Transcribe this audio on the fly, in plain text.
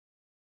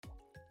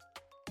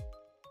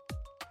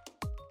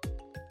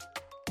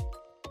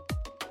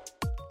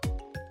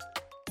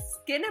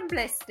Skin and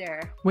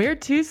Blister, We're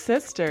two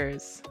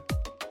sisters.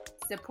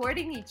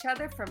 supporting each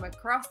other from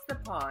across the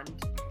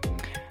pond.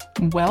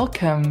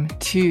 Welcome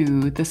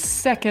to the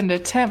second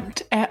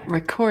attempt at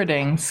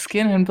recording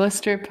Skin and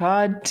Blister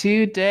Pod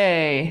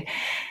today.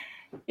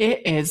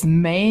 It is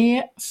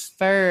May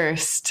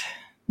 1st.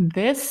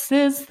 This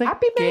is the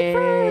Happy May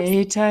 1st.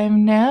 gay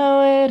time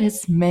now. It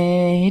is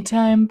May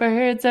time.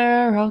 Birds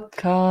are all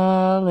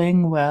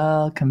calling.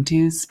 Welcome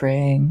to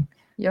spring.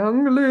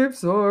 Young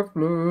leaves are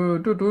blue.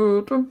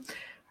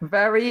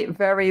 Very,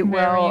 very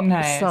well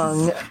nice.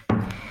 sung.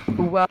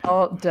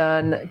 Well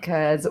done,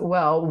 because,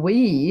 well,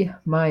 we,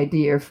 my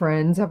dear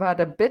friends, have had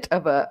a bit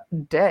of a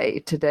day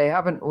today,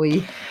 haven't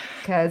we?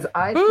 Because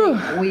I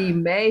think we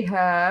may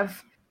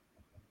have,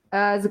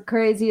 as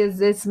crazy as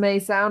this may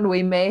sound,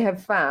 we may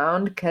have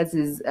found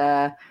Kez's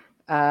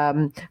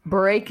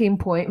breaking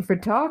point for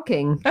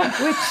talking,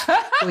 which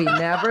we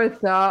never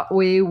thought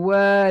we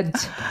would.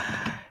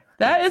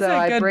 That is So a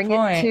I good bring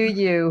point. it to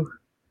you.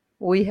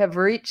 We have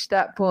reached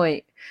that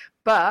point.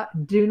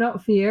 But do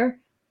not fear.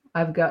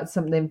 I've got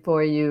something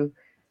for you.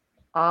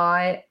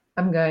 I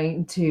am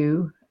going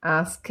to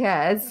ask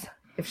Kez,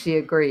 if she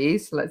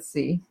agrees, let's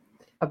see,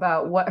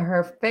 about what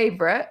her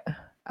favorite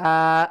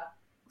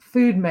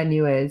food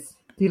menu is.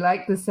 Do you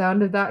like the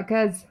sound of that,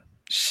 Kez?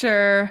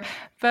 Sure,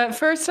 but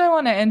first I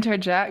want to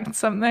interject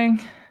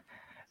something.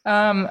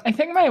 I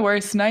think my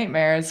worst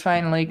nightmare has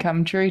finally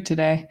come true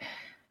today.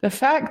 The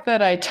fact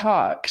that I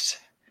talked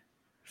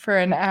for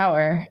an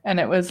hour and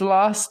it was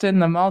lost in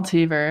the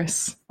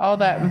multiverse, all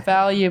that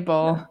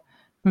valuable,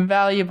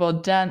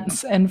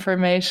 dense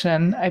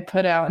information I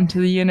put out into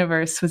the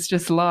universe was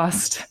just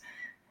lost.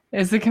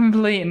 It's a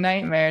complete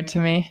nightmare to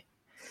me.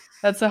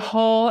 That's a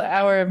whole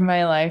hour of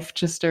my life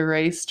just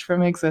erased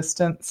from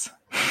existence.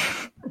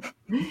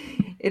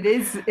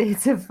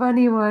 It's a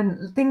funny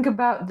one. Think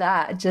about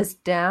that.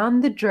 Just down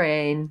the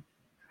drain.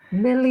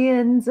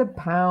 Millions of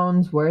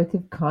pounds worth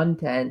of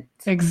content.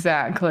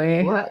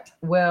 Exactly. What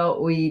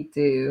will we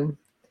do?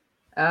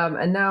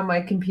 And now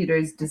my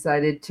computer's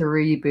decided to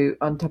reboot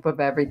on top of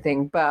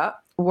everything, but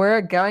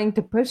we're going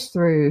to push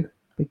through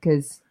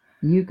because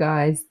you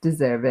guys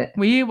deserve it.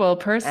 We will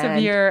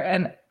persevere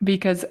and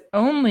because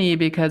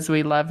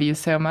we love you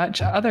so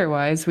much.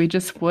 Otherwise, we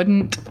just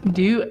wouldn't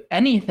do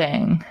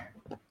anything.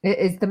 It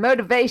is the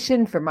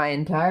motivation for my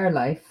entire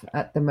life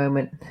at the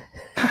moment.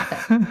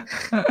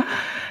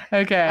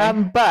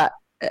 Okay. But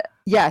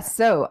yes,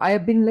 so I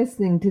have been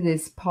listening to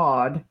this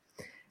pod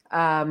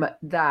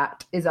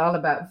that is all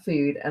about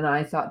food, and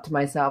I thought to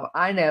myself,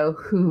 I know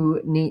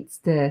who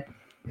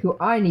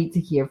I need to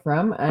hear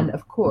from, and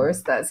of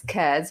course that's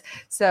Kez.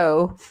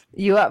 So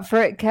you up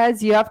for it,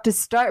 Kez? You have to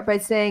start by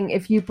saying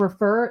if you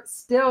prefer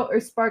still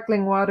or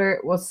sparkling water.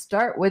 We'll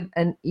start with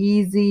an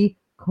easy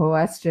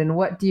question.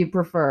 What do you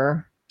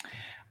prefer?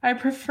 I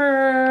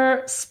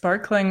prefer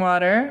sparkling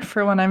water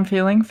for when I'm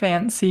feeling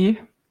fancy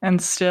and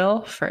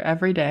still for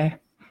every day.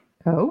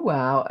 Oh,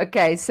 wow.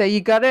 Okay, so you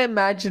got to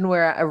imagine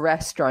we're at a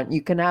restaurant.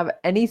 You can have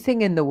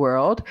anything in the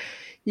world.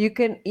 You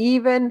can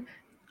even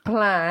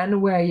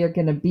plan where you're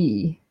going to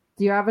be.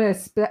 Do you have a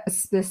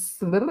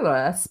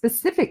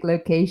specific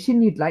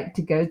location you'd like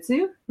to go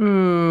to?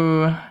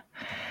 Ooh,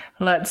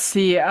 let's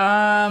see.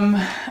 I'm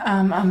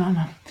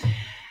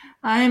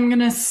going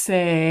to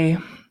say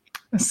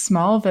a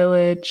small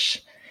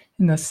village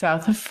in the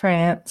south of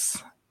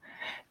France,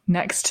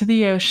 next to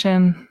the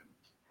ocean,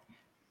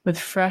 with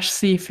fresh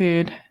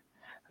seafood,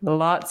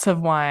 lots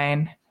of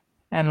wine,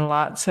 and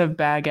lots of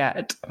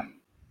baguette.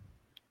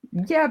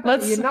 Yeah,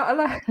 but you're not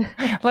allowed.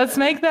 Let's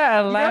make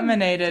that a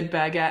laminated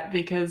baguette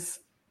because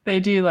they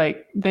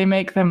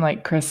make them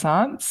like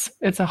croissants.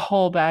 It's a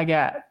whole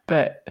baguette,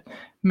 but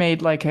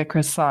made like a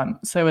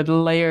croissant. So with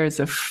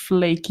layers of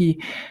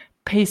flaky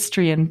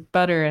pastry and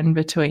butter in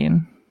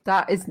between.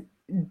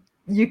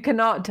 You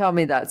cannot tell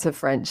me that's a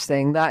French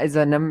thing. That is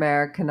an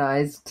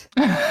Americanized,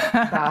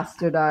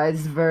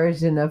 bastardized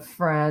version of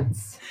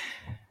France.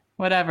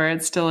 Whatever,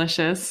 it's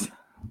delicious.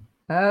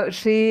 Oh,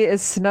 she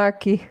is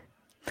snarky.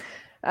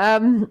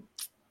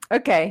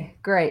 Okay,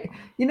 great.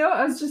 You know,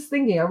 I was just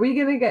thinking, are we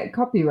going to get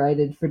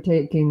copyrighted for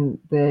taking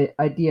the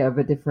idea of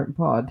a different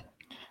pod?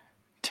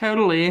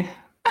 Totally.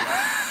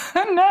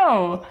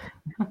 No.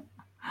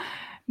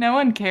 No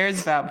one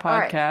cares about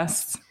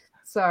podcasts. Right.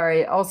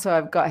 Sorry. Also,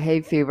 I've got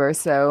hay fever,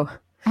 so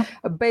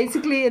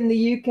basically in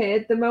the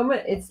UK at the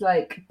moment, it's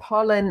like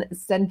pollen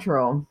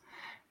central.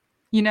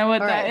 You know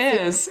what that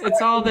is?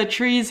 It's all the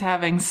trees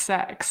having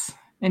sex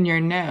in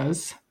your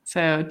nose.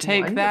 So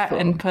take that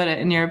and put it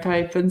in your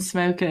pipe and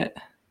smoke it.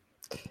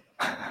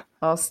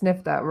 I'll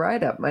sniff that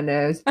right up my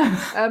nose.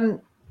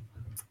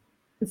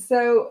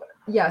 So,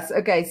 yes.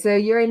 Okay. So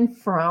you're in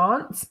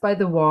France by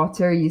the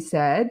water, you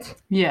said?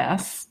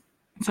 Yes.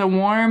 It's a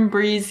warm,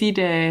 breezy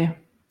day.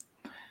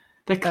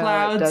 The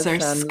clouds are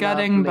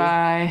scudding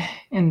by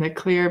in the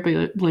clear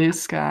blue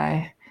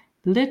sky.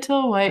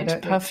 Little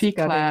white puffy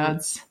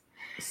clouds.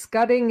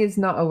 Scudding is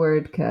not a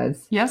word,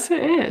 Kez. Yes,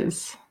 it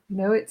is.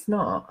 No, it's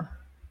not.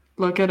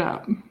 Look it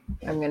up.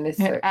 I'm going to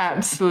search. It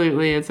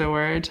absolutely is a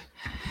word.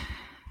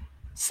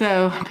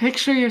 So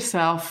picture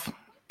yourself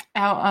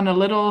out on a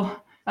little,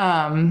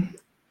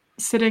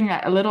 sitting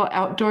at a little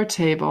outdoor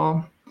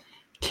table,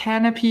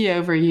 canopy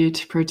over you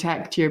to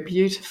protect your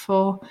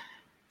beautiful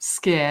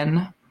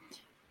skin,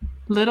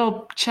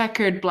 little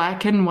checkered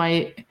black and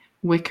white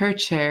wicker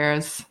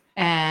chairs,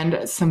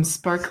 and some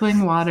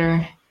sparkling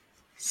water,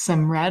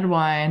 some red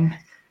wine,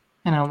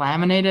 and a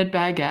laminated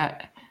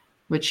baguette,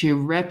 which you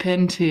rip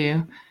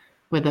into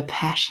with a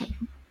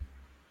passion.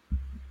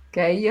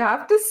 Okay, you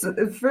have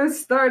to, for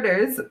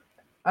starters,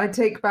 I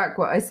take back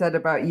what I said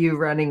about you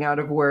running out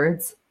of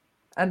words.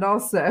 And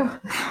also,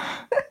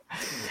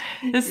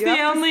 It's you the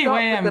have to only stop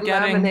way with I'm the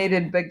getting.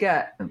 laminated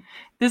baguette.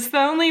 This is the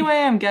only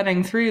way I'm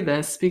getting through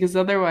this because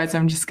otherwise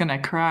I'm just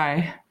gonna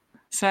cry.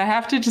 So I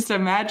have to just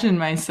imagine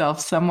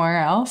myself somewhere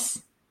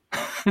else.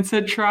 It's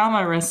a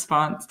trauma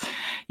response.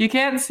 You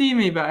can't see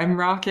me, but I'm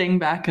rocking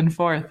back and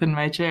forth in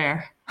my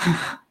chair.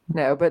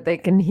 No, but they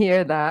can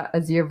hear that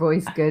as your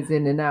voice goes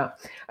in and out.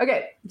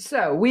 Okay,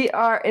 so we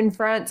are in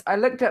France. I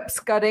looked up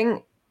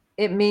scudding.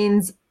 It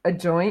means a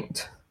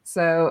joint.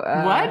 So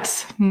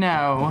What?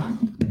 No.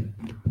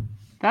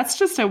 That's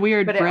just a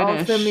weird but it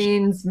British. also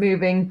means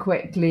moving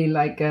quickly,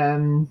 like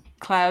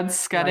Clouds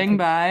scudding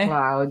by.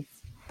 clouds.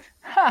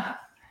 Ha!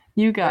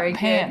 You got Very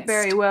pantsed. good,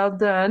 very well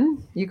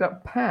done. You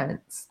got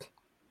pantsed.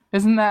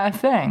 Isn't that a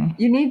thing?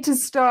 You need to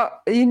start.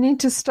 You need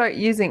to start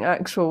using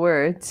actual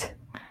words.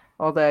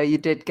 Although you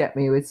did get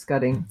me with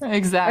scudding.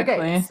 Exactly.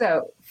 Okay,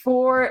 so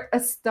for a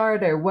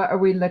starter, what are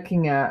we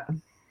looking at?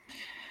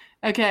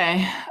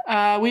 Okay,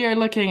 we are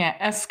looking at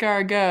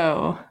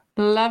escargot.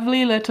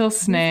 Lovely little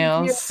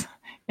snails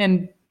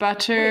in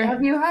butter. Wait,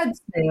 have you had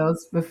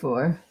snails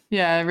before?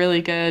 Yeah,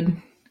 really good.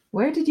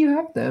 Where did you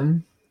have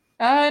them?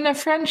 In a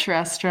French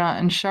restaurant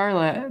in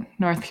Charlotte,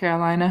 North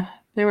Carolina.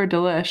 They were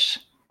delish.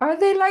 Are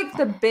they like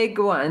the big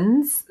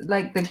ones,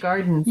 like the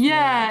garden snails?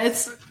 Yeah,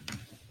 it's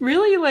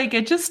really like,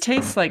 it just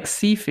tastes like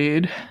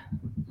seafood.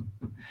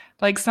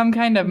 Like some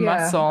kind of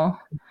mussel.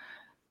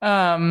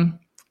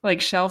 Like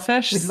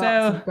shellfish. With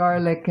lots of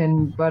garlic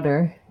and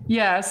butter.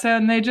 Yeah,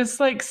 and they just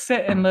like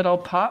sit in little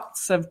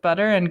pots of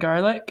butter and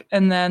garlic,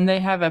 and then they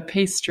have a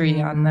pastry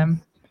on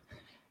them.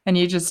 And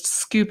you just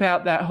scoop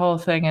out that whole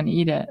thing and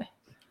eat it.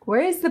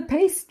 Where is the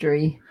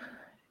pastry?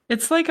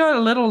 It's like a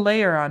little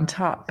layer on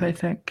top, I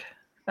think.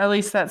 At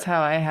least that's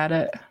how I had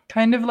it.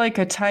 Kind of like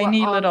a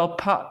tiny little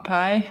pot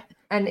pie.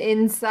 And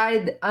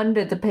inside,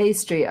 under the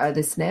pastry, are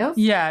the snails?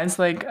 Yeah, it's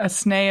like a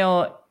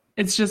snail.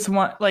 It's just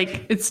one,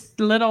 like, it's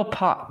little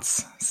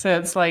pots. So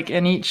it's like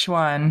in each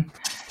one,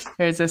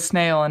 there's a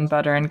snail and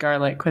butter and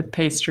garlic with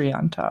pastry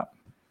on top.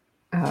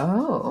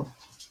 Oh.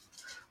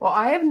 Well,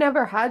 I have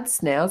never had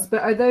snails,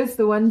 but are those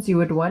the ones you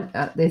would want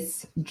at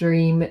this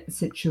dream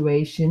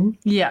situation?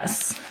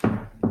 Yes.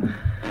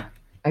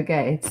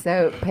 Okay,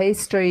 so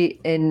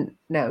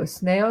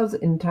snails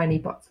in tiny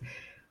pots.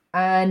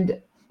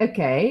 And,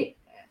 okay,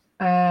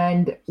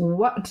 and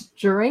what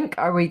drink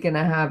are we going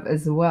to have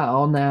as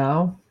well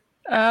now?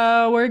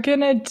 We're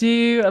going to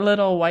do a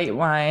little white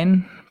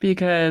wine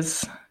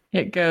because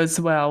it goes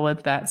well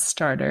with that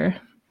starter.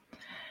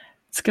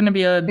 It's going to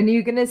be And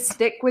you're going to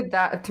stick with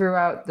that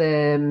throughout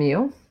the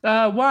meal?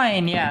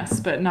 Wine, yes,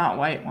 but not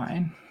white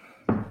wine.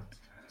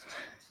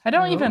 I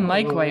don't even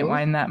like white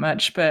wine that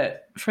much,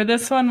 but for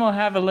this one, we'll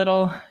have a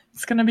little,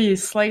 it's going to be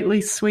slightly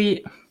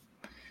sweet,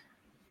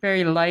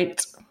 very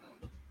light.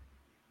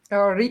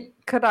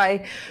 Could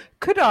I,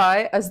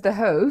 as the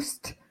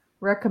host,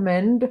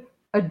 recommend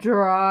a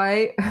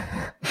dry,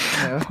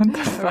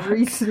 a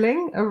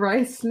Riesling? A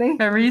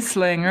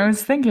Riesling. I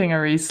was thinking a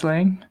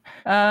Riesling.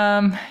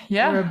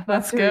 Yeah,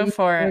 let's go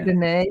for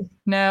Chardonnay. it.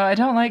 No, I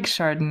don't like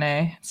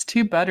Chardonnay. It's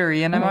too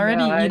buttery, and I'm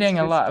already eating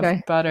a lot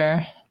of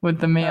butter with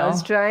the meal. I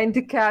was trying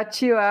to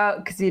catch you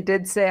out because you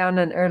did say on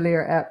an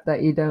earlier app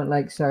that you don't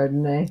like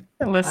Chardonnay.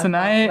 Listen,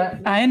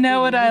 I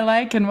know what I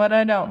like and what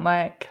I don't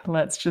like.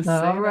 Let's just say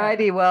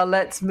Alrighty, well,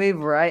 let's move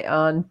right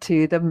on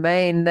to the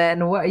main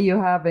then. What are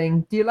you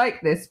having? Do you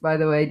like this, by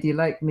the way? Do you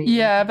like me?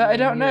 Yeah, but I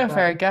don't know if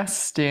our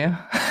guests do.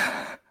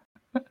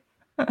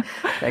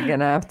 They're going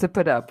to have to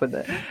put up with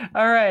it.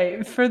 All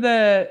right, for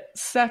the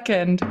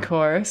second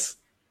course,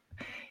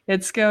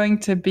 it's going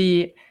to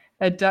be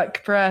a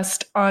duck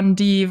breast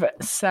endive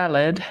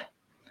salad.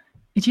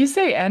 Did you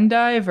say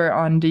endive or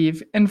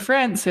endive? In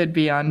France, it'd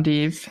be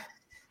endive.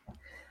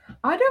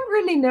 I don't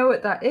really know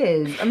what that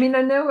is. I mean,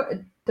 I know what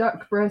a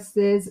duck breast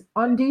is.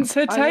 Endive. It's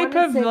a type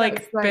of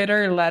like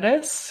bitter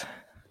lettuce.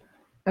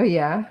 Oh,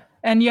 yeah.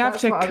 And you have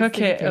to cook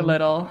it a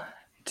little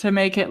to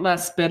make it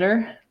less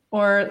bitter,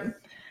 or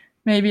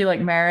maybe like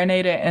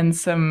marinate it in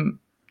some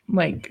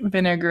like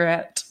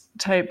vinaigrette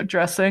type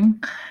dressing.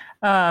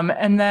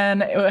 And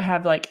then it would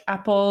have like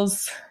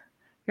apples,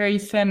 very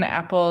thin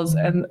apples,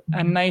 and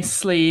a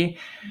nicely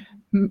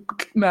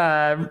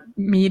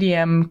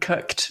medium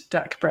cooked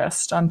duck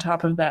breast on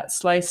top of that,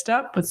 sliced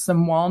up with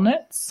some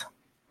walnuts.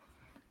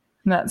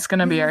 And that's going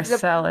to be our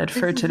salad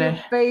for today.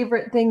 Your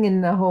favorite thing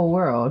in the whole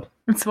world.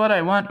 It's what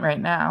I want right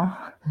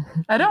now.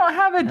 I don't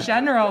have a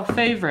general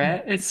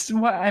favorite. It's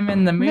what I'm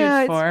in the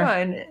mood for. It's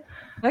fine.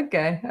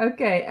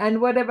 Okay.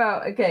 And what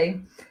about, okay,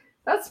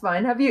 that's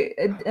fine. Have you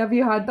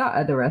had that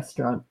at a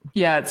restaurant?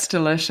 Yeah, it's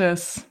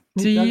delicious.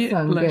 It does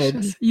sound good.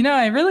 Delicious. You know,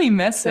 I really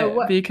miss So it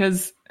what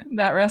because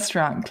that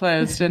restaurant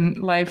closed and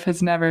life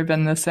has never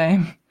been the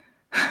same.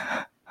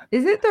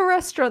 is it, the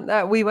restaurant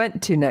that we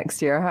went to next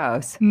to your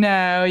house?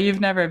 No,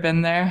 you've never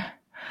been there.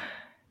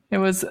 It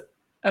was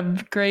a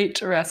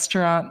great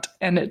restaurant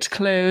and it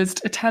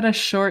closed. It had a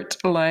short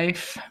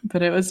life,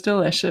 but it was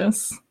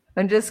delicious.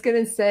 I'm just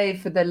going to say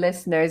for the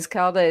listeners,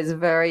 Calda is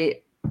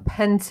very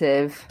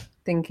pensive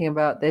thinking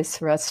about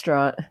this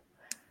restaurant,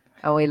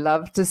 and we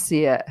love to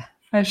see it.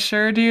 I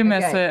sure do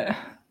miss Okay.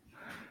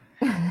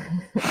 it.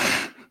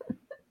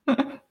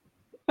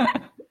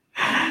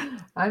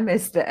 I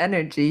miss the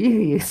energy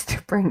you used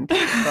to bring to the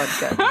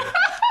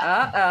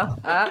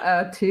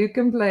podcast. Two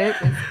can play at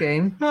this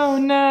game. Oh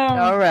no.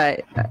 All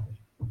right.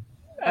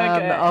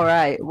 Okay. All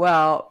right.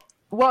 Well,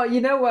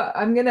 you know what?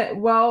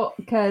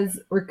 Kez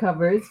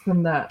recovers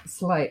from that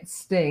slight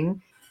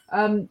sting.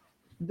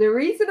 The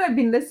reason I've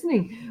been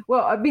listening,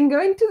 well, I've been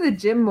going to the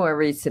gym more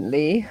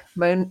recently,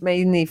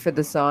 mainly for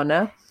the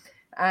sauna,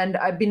 and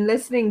I've been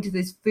listening to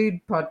this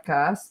food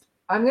podcast.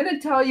 I'm going to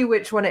tell you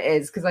which one it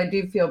is because I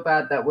do feel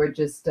bad that we're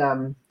just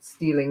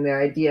stealing their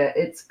idea.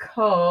 It's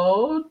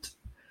called,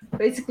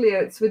 basically,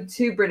 it's with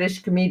two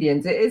British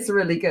comedians. It is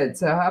really good,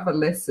 so have a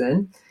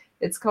listen.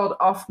 It's called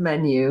Off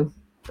Menu.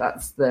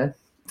 That's the.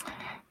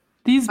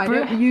 I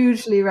don't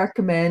usually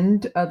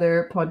recommend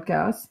other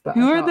podcasts, but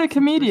who are the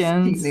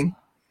comedians?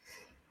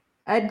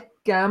 Ed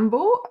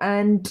Gamble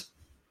and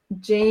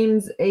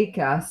James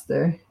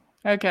Acaster.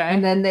 Okay.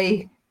 And then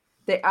they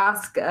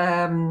ask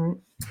they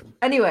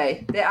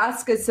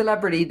ask a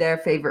celebrity their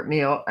favorite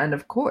meal, and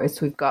of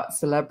course we've got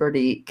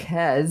celebrity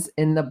Kez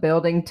in the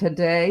building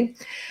today.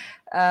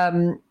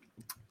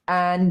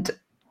 And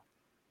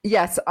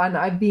yes, and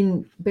I've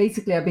been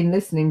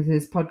listening to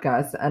this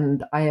podcast,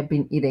 and I have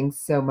been eating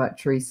so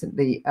much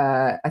recently.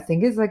 I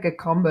think it's like a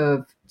combo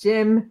of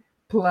gym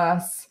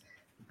plus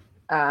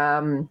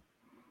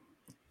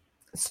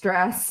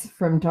stress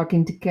from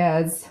talking to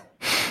Kez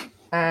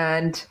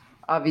and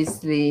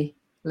obviously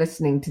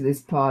listening to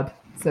this pod.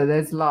 So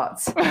there's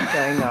lots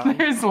going on.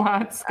 There's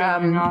lots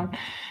going on.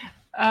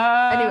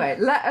 Anyway,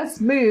 let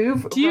us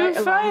move. Do you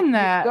find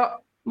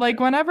that like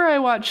whenever I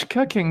watch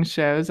cooking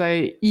shows,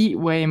 I eat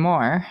way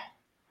more?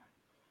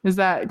 Is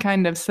that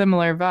kind of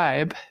similar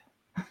vibe?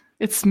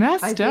 It's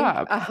messed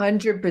up.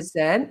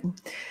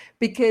 100%,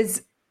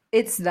 because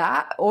it's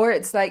that, or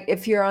it's like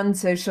if you're on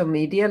social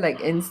media, like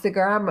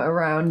Instagram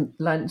around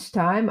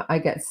lunchtime, I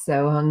get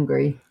so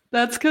hungry.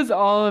 That's because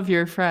all of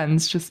your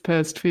friends just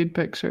post food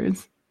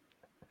pictures.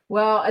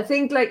 Well, I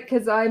think like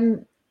because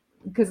I'm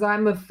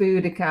a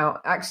food account.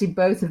 Actually,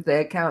 both of the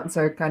accounts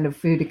are kind of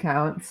food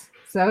accounts,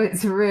 so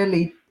it's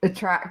really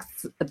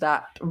attracts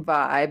that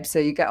vibe. So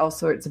you get all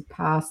sorts of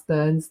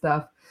pasta and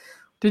stuff.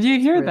 Did you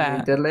hear really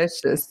that?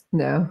 Delicious.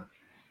 No,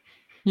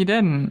 you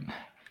didn't.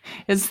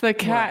 It's the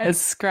cat is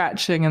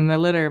scratching in the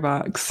litter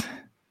box.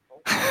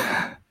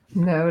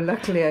 No,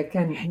 luckily I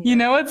can. You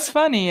know what's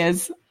funny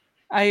is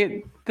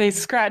they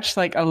scratch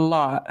like a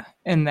lot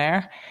in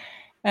there.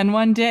 And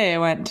one day I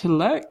went to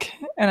look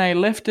and I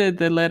lifted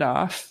the lid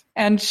off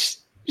and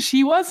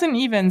she wasn't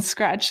even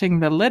scratching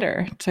the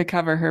litter to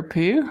cover her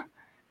poo.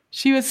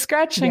 She was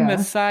scratching the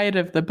side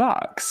of the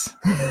box.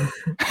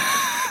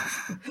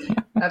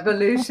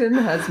 Evolution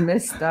has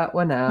missed that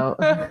one out.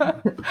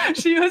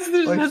 She was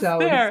just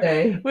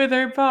there with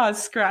her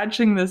paws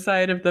scratching the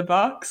side of the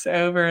box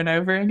over and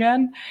over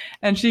again.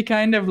 And she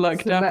kind of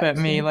looked up at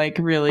me like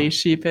really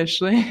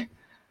sheepishly.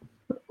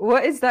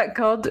 What is that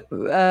called?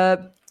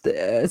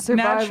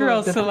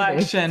 Natural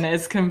selection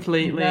is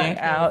completely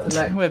out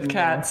with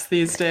cats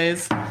these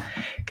days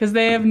because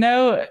they have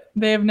no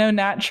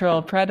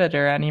natural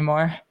predator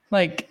anymore.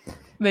 Like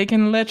they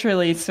can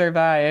literally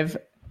survive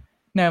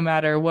no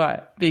matter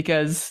what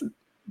because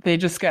they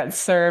just get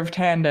served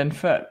hand and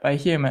foot by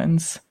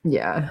humans.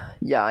 Yeah.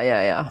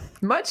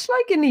 Much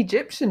like in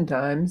Egyptian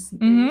times,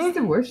 they used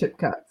to worship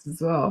cats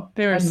as well.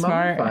 They were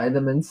smart. Mummify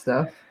them and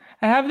stuff.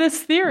 I have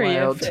this theory: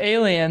 if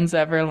aliens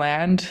ever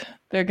land,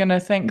 they're going to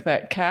think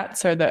that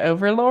cats are the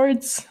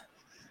overlords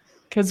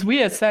because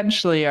we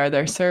essentially are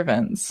their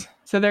servants.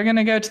 So they're going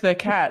to go to the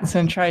cats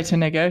and try to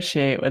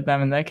negotiate with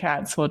them, and the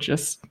cats will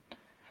just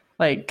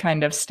like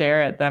kind of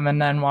stare at them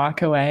and then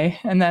walk away.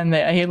 And then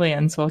the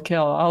aliens will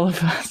kill all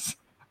of us.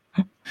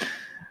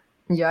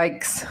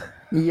 Yikes.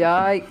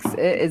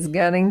 It is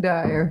getting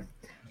dire.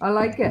 I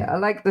like it. I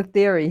like the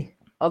theory.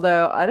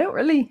 Although I don't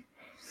really...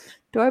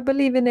 Do I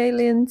believe in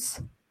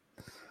aliens?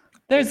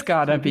 There's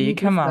gotta be.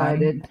 Come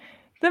on.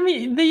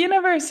 The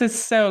universe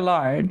is so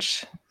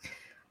large.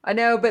 I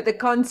know, but the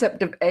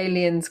concept of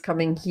aliens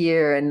coming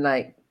here and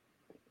like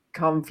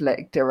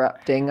conflict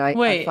erupting,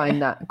 I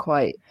find that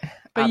quite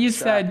But abstract. You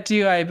said,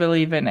 do I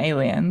believe in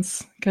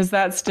aliens? Because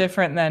that's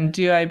different than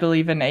do I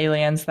believe in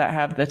aliens that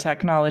have the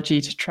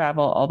technology to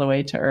travel all the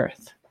way to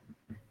Earth?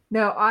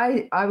 No,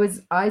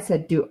 I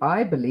said, do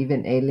I believe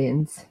in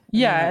aliens?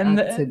 Yeah, and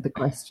answered the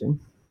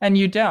question. And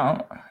you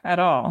don't at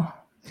all.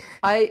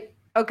 I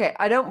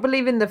don't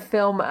believe in the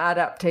film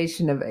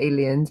adaptation of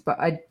Aliens, but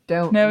I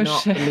don't No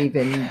not shit. believe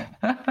in.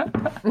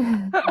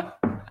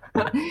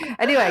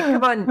 Anyway,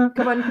 come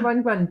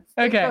on.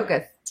 Stay Okay,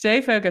 focused.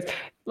 stay focused.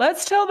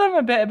 Let's tell them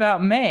a bit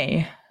about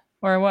May,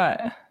 or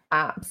what?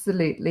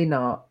 Absolutely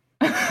not.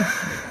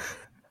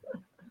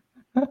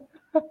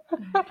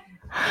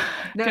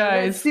 No, let's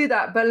Guys. do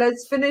that. But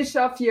let's finish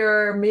off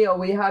your meal.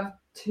 We have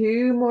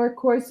 2 more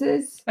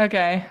courses,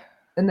 Okay.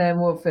 and then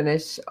we'll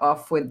finish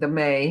off with the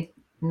May.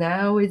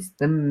 Now is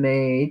the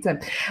May time.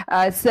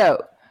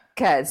 So,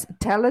 Kez,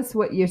 tell us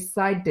what your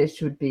side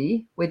dish would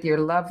be with your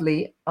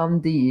lovely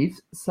endive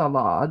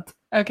salad.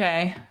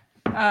 Okay.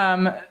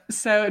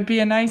 So it'd be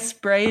a nice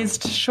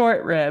braised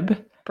short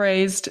rib,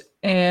 braised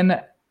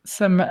in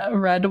some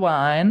red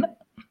wine,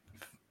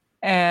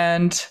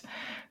 and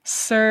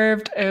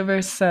served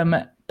over some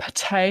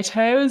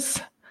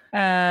potatoes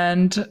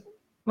and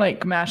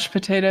like mashed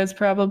potatoes,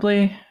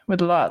 probably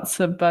with lots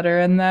of butter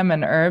in them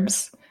and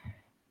herbs.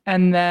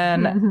 And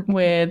then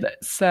with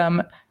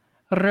some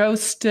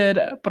roasted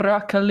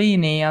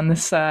broccolini on the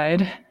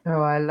side.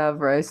 Oh, I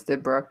love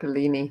roasted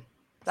broccolini.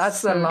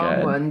 That's the So long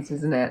good. ones,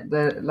 isn't it?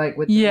 The like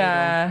with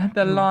Yeah,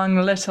 the Mm. long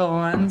little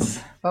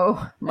ones.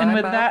 Oh, my And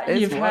with mouth that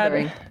is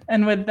watering.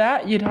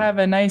 you'd have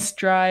a nice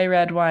dry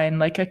red wine,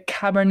 like a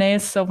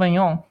Cabernet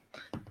Sauvignon.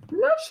 I'm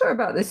not sure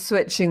about the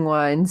switching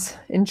wines.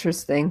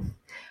 Interesting.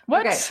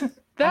 What? Okay.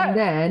 That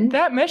then-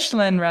 that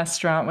Michelin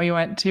restaurant we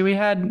went to, we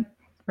had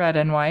red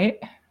and white.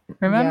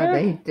 Remember? Yeah,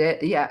 they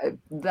did. Yeah,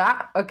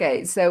 that.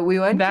 Okay, so we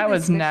went That to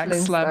was this next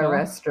Michelin-star level.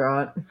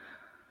 restaurant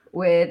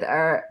with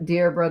our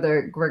dear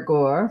brother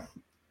Gregor,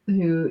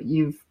 who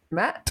you've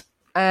met,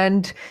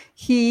 and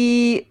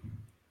he,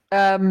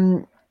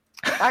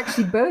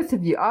 actually both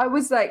of you. I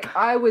was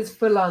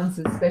full on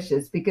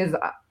suspicious because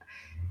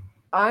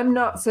I'm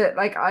not so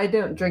like I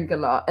don't drink a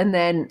lot, and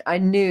then I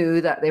knew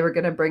that they were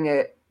going to bring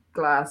a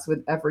glass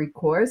with every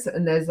course,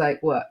 and there's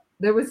like what.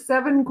 There was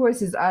 7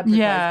 courses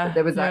advertised, but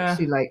there was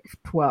actually like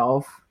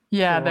 12.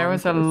 Yeah, there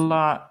was a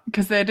lot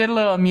because they did a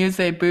little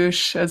musée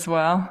bouche as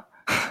well.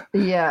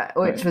 Yeah,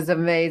 which was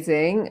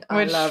amazing.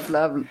 I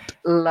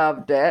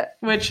loved it.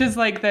 Which is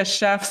like the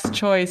chef's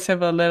choice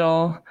of a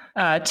little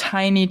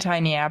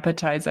tiny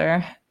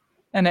appetizer,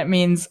 and it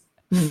means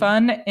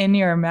fun in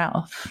your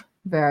mouth.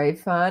 Very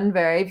fun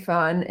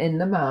in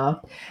the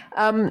mouth.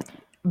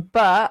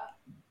 But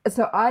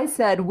so I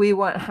said we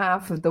want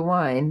half of the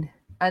wine.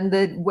 And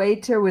the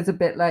waiter was a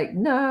bit like,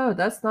 no,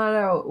 that's not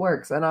how it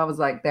works. And I was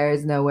like, there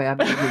is no way I'm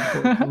going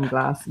to be 14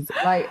 glasses.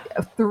 Like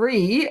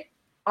 3,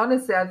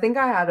 honestly, I think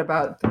I had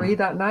about 3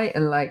 that night.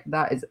 And like,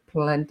 that is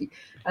plenty.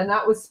 And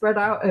that was spread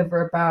out over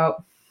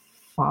about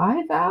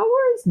 5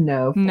 hours?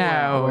 No, 4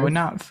 hours.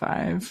 Not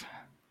 5.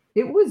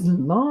 It was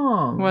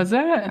long. Was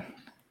it?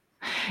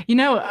 You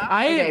know,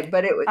 okay,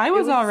 but it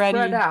was already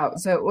spread out.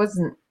 So it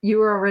wasn't, you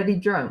were already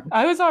drunk.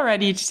 I was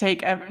already to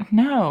take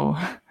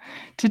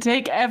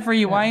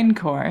every wine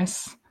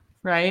course,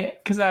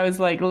 right? Because I was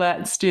like,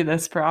 let's do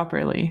this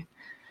properly.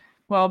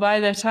 Well, by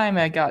the time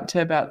I got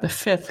to about the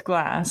 5th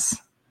glass,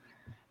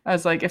 I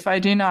was like, if I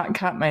do not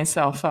cut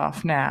myself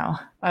off now,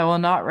 I will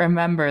not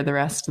remember the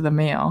rest of the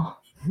meal.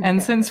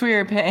 And since we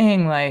were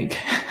paying like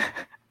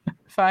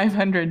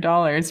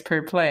 $500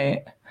 per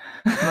plate.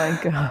 My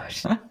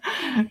gosh.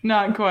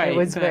 Not quite. It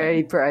was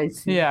very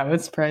pricey. Yeah, it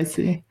was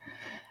pricey.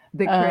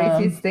 The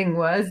craziest thing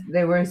was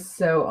they were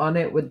so on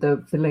it with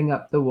the filling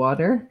up the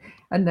water.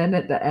 And then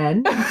at the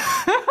end,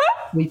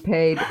 we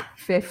paid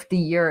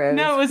 €50.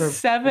 No, it was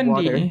 70.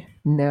 Water.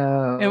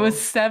 No. It was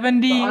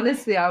 70 but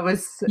honestly,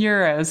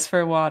 euros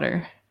for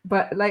water.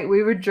 But like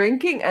we were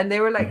drinking and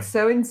they were like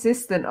so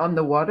insistent on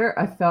the water.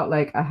 I felt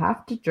like I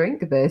have to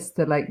drink this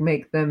to like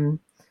make them,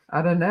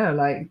 I don't know,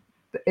 like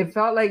it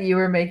felt like you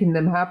were making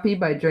them happy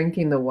by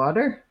drinking the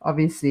water.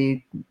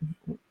 Obviously,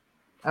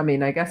 I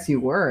mean, I guess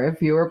you were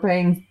if you were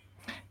paying.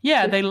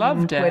 Yeah, they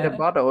loved it. A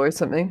bottle or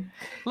something.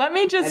 Let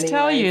me just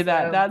tell you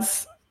that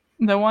that's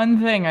the one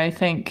thing I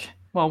think,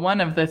 well,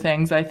 one of the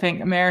things I think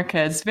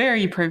America is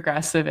very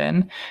progressive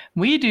in.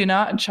 We do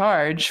not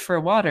charge for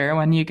water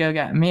when you go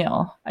get a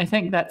meal. I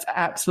think that's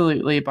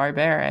absolutely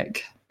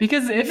barbaric.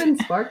 Because even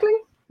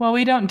sparkling? Well,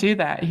 we don't do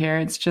that here.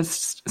 It's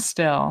just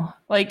still.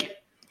 Like,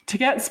 to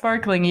get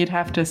sparkling, you'd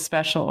have to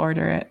special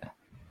order it.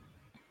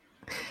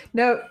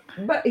 No,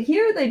 but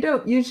here they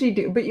don't usually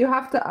do. But you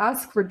have to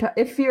ask for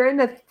if you're in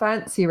a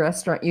fancy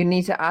restaurant, you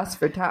need to ask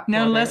for tap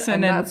water. No, listen,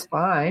 and that's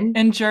fine.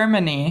 In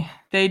Germany,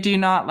 they do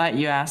not let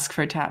you ask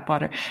for tap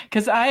water.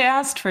 Because I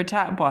asked for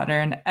tap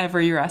water in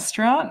every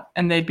restaurant,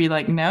 and they'd be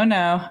like, no,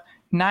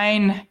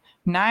 nine.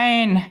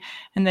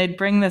 And they'd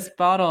bring this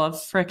bottle of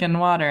frickin'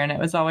 water, and it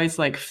was always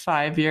like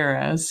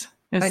 €5.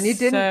 And you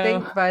didn't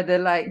think by the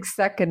like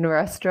second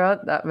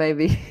restaurant that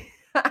maybe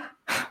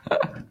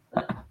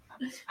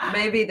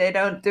maybe they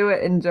don't do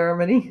it in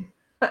Germany.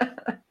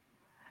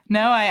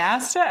 No, I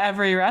asked at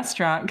every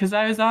restaurant because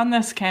I was on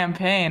this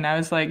campaign. I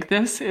was like,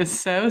 this is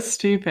so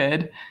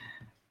stupid.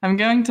 I'm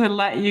going to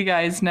let you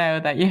guys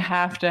know that you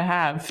have to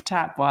have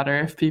tap water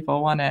if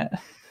people want it.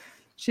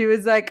 She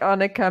was like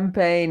on a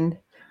campaign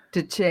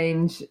to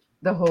change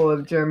the whole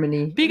of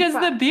Germany. Because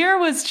the beer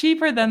was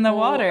cheaper than the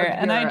water,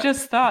 and I Europe.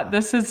 just thought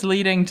this is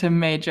leading to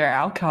major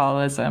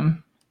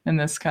alcoholism in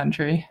this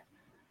country.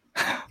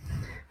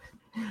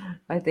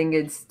 I think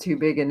it's too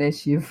big an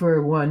issue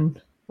for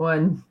one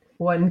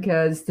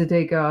cause to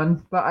take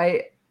on. But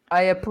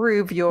I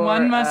approve your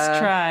one must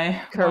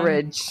try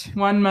courage.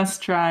 One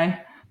must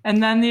try.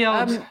 And then the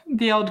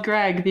old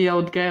Greg, the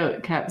old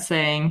goat, kept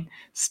saying,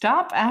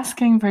 "Stop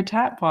asking for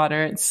tap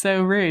water. It's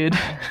so rude."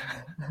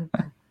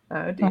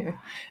 Oh dear.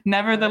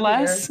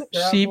 Nevertheless,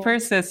 she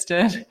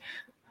persisted.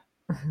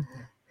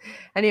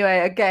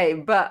 Anyway, okay,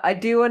 but I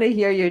do want to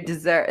hear your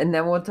dessert, and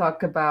then we'll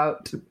talk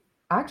about.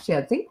 Actually,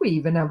 I think we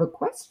even have a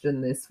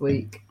question this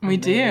week. We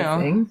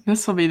do.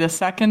 This will be the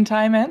second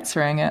time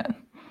answering it.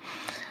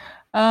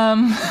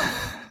 My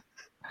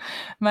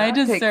that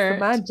dessert. Takes the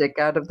magic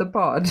out of the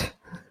pod.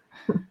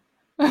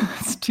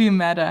 It's too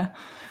meta.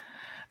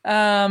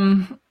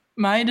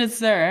 My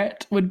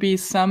dessert would be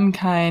some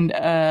kind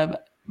of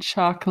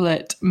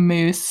chocolate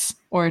mousse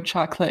or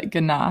chocolate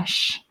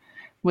ganache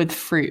with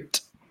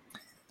fruit.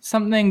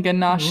 Something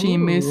ganache-y,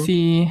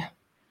 moussey,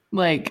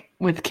 like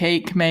with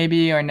cake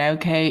maybe or no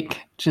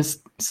cake.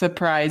 Just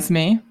surprise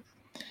me.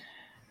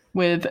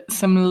 With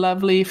some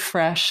lovely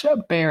fresh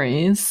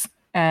berries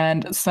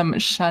and some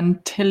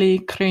chantilly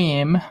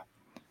cream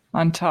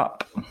on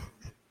top.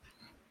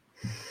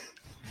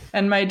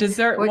 And my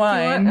dessert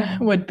wine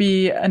would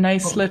be a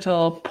nice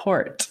little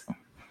port.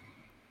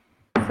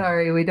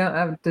 Sorry, we don't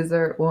have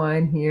dessert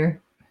wine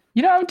here.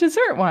 You don't have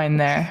dessert wine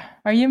there?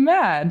 Are you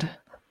mad?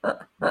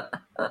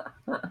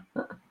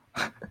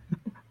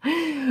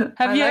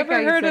 Have you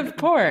ever heard of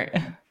port?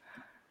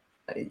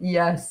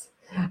 Yes.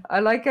 I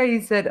like how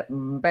you said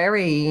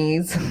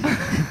berries.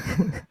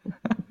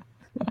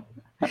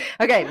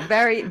 Okay,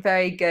 very,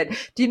 very good.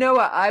 Do you know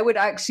what? I would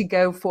actually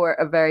go for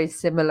a very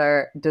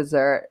similar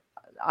dessert.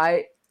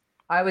 I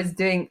always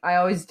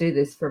do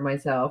this for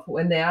myself.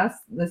 When they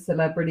ask the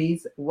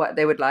celebrities what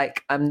they would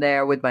like, I'm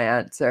there with my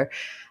answer.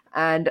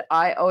 And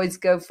I always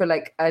go for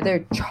like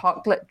either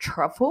chocolate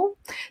truffle.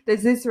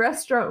 There's this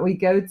restaurant we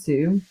go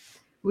to.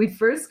 We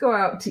first go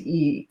out to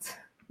eat.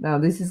 Now,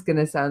 this is going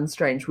to sound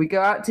strange. We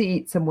go out to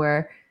eat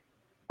somewhere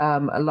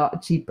a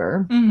lot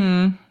cheaper.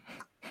 Mm-hmm.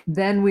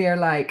 Then we are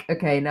like,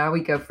 okay, now we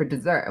go for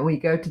dessert. And we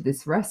go to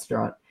this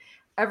restaurant.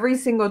 Every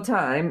single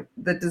time,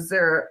 the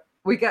dessert...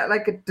 We get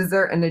like a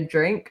dessert and a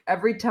drink.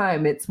 Every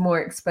time it's more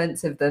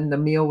expensive than the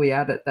meal we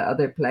had at the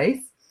other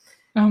place.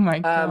 Oh my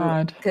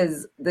God.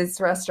 Because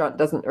this restaurant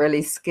doesn't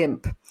really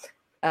skimp.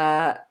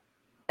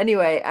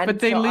 Anyway. But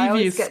they leave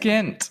you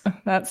skint.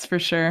 That's for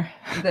sure.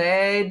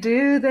 They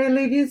do. They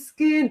leave you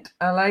skint.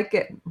 I like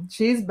it.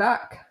 She's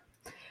back.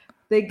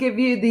 They give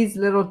you these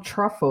little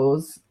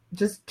truffles.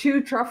 Just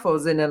 2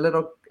 truffles in a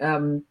little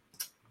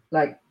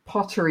like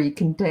pottery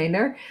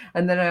container,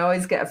 and then I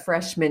always get a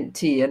fresh mint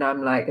tea, and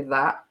I'm like,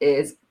 that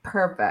is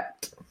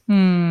perfect.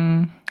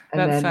 And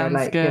then they're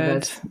like, good. Give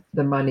us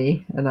the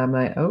money, and I'm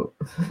like, oh.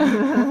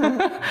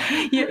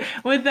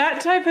 With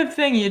that type of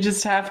thing, you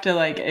just have to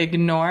like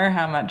ignore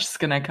how much it's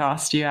gonna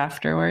cost you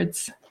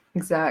afterwards.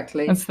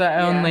 Exactly. It's the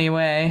only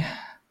way.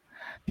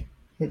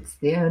 It's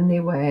the only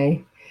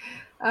way.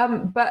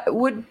 But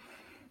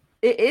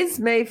it is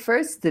May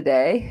 1st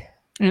today.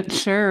 It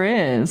sure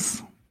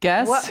is.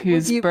 Guess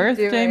whose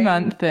birthday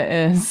month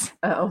it is?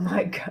 Oh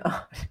my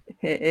God.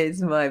 It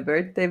is my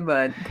birthday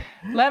month.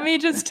 Let me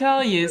just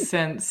tell you,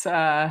 since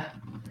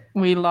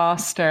we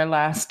lost our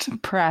last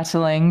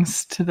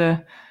prattlings to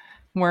the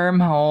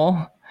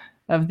wormhole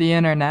of the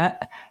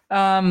internet,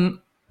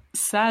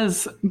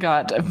 Saz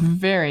got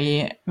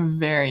very,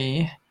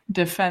 very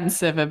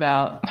defensive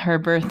about her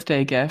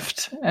birthday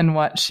gift and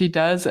what she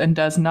does and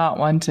does not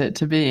want it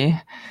to be.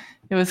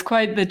 It was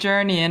quite the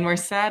journey, and we're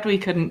sad we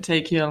couldn't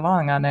take you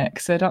along on it,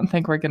 because I don't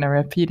think we're going to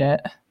repeat it.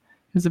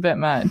 It was a bit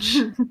much.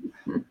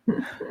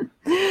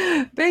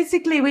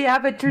 Basically, we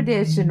have a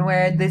tradition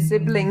where the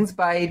siblings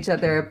buy each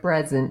other a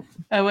present.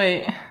 Oh,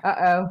 wait.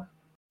 Uh-oh.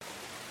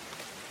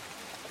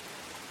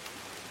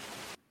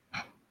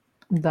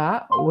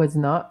 That was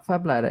not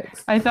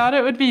Fabletics. I thought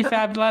it would be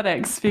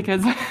Fabletics,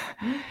 because...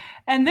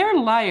 And they're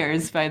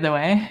liars, by the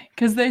way,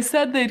 because they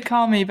said they'd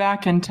call me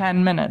back in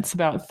 10 minutes,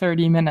 about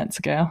 30 minutes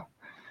ago.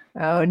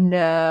 Oh,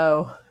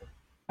 no.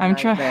 I'm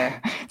trying.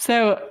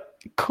 So,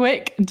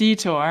 quick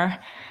detour.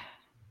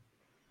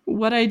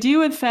 What I do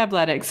with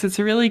Fabletics, it's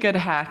a really good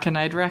hack, and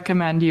I'd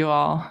recommend you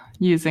all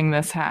using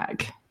this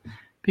hack,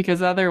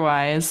 because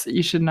otherwise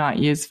you should not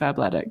use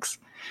Fabletics.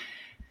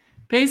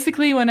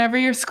 Basically, whenever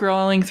you're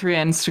scrolling through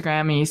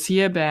Instagram and you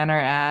see a banner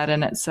ad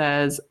and it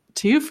says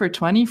 2 for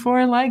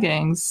 $24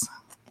 leggings,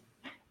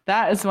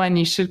 that is when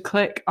you should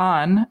click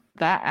on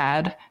that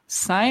ad,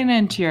 sign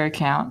into your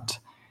account,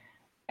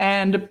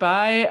 and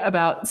buy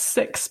about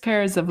 6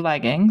 pairs of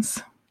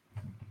leggings,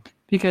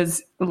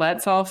 because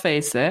let's all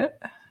face it,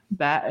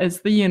 that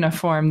is the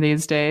uniform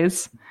these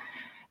days.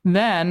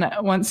 Then,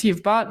 once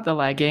you've bought the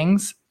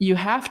leggings, you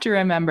have to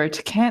remember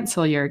to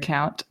cancel your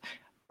account.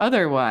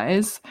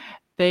 Otherwise,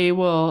 they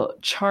will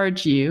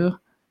charge you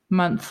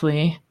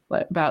monthly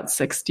like about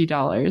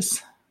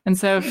 $60. And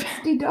so if,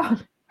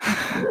 $60.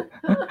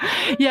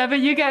 yeah, but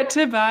you get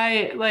to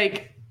buy,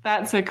 like,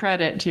 that's a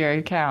credit to your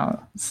account.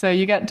 So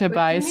you get to But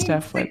buy you need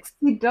stuff with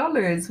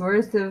 $60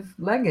 worth of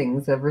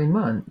leggings every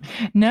month.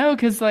 no,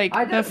 because like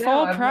I the don't know.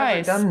 full I've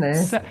price. never done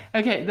this.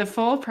 Okay, the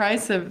full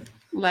price of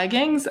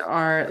leggings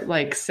are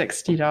like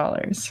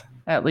 $60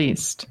 at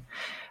least.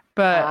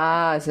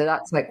 But So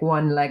that's like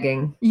one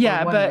legging or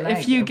yeah, one but if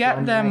leg you of get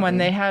one them when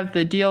they legging. have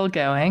the deal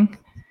going,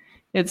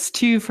 it's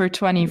 2 for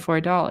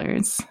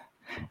 $24.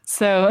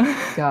 So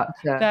Gotcha.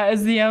 that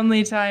is the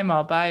only time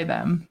I'll buy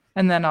them.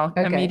 And then I'll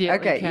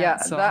immediately Yeah,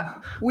 cancel.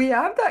 that we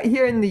have that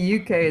here in the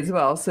UK as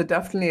well, so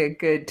definitely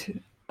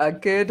a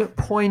good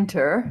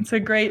pointer. It's a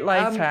great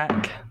life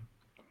hack.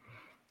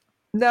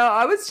 No,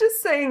 I was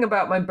just saying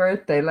about my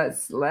birthday.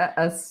 Let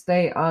us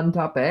stay on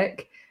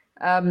topic.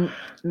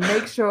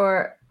 Make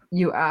sure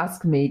you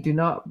ask me. Do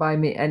not buy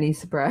me any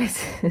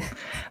surprises.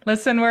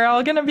 Listen, we're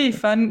all going to be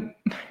fund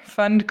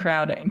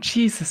crowding.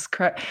 Jesus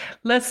Christ.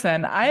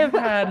 Listen, I have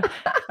had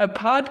a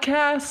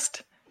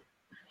podcast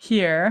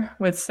here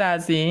with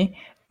Sazi.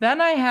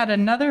 Then I had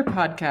another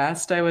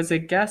podcast I was a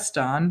guest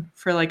on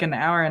for like an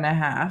hour and a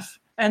half.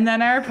 And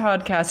then our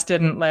podcast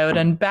didn't load,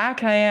 and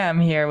back I am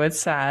here with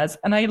Saz,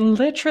 and I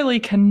literally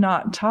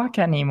cannot talk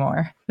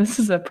anymore. This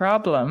is a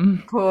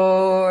problem.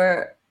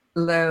 Poor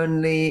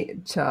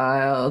lonely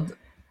child.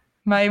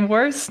 My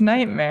worst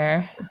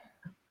nightmare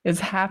is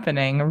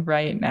happening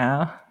right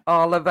now.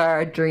 All of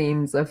our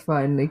dreams are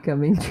finally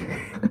coming true.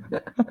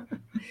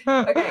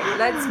 Okay,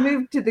 let's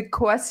move to the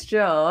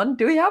question.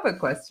 Do we have a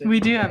question? We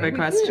do have a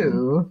question.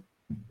 Do.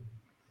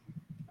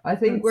 I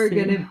think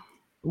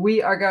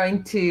we are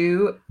going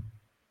to,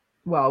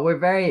 well, we're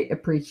very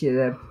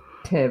appreciative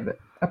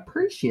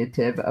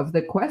of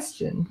the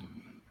question.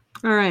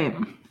 All right.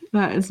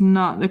 That is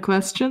not the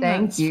question.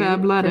 Thank you for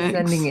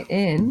sending it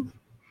in.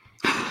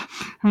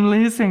 I'm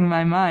losing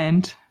my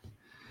mind.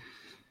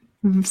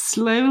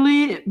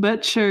 Slowly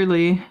but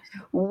surely.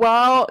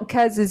 While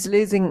Kez is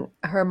losing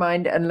her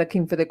mind and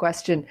looking for the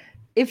question,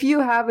 if you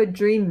have a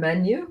dream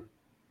menu,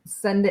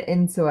 send it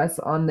in to us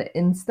on the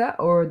Insta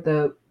or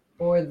the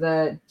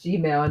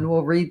Gmail, and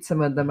we'll read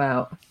some of them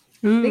out.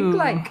 Ooh. Think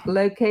like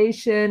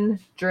location,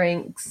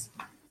 drinks,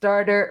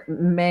 starter,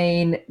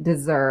 main,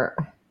 dessert.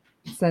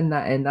 Send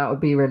that in. That would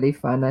be really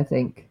fun, I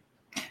think.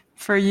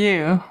 For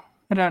you.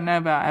 I don't know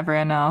about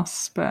everyone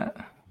else, but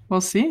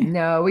we'll see.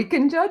 No, we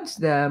can judge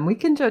them. We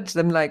can judge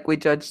them like we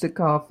judge the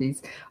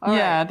coffees. All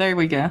right. There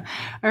we go.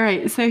 All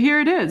right, so here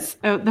it is.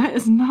 Oh, that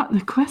is not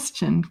the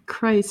question.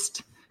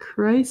 Christ's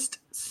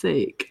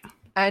sake.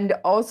 And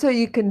also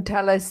you can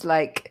tell us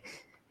like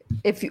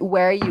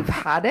where you've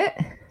had it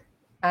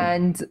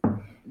and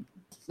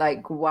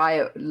like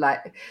why,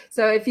 like,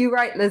 so if you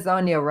write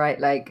lasagna,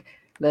 write like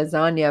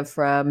lasagna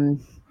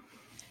from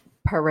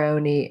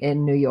Peroni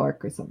in New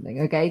York or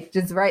something. Okay,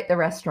 just write the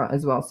restaurant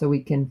as well so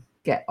we can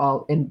get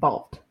all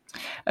involved.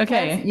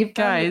 Okay, you've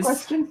guys. The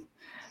question?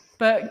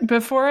 But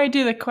before I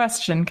do the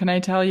question, can I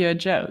tell you a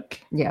joke?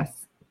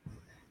 Yes.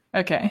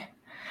 Okay.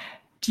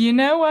 Do you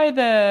know why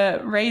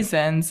the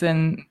raisins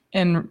in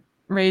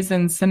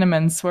raisin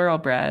cinnamon swirl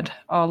bread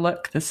all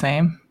look the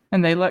same?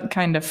 And they look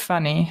kind of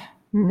funny.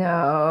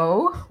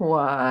 No.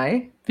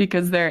 Why?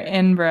 Because they're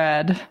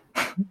inbred.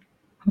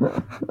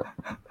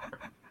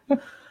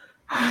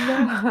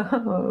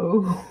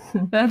 No.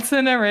 That's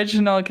an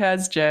original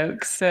Kez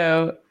joke,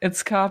 so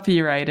it's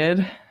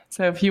copyrighted.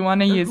 So if you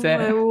want to use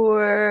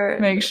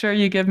it, make sure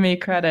you give me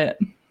credit.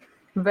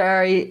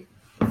 Very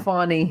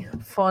funny.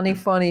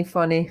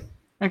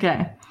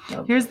 Okay,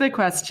 here's the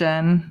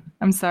question.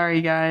 I'm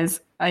sorry, guys.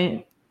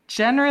 I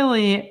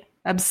generally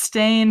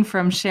abstain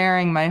from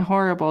sharing my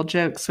horrible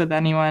jokes with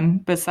anyone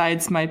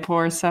besides my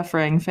poor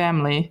suffering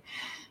family.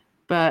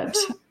 But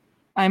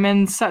I'm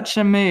in such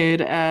a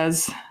mood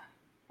as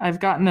I've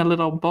gotten a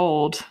little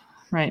bold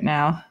right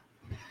now.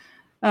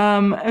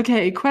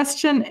 Okay,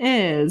 question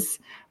is,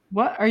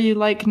 what are you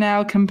like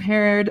now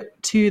compared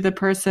to the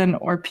person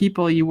or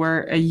people you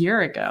were a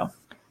year ago?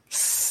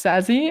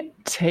 Sazi,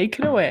 take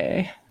it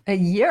away. A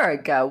year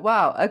ago.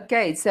 Wow.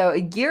 Okay. So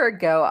a year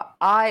ago,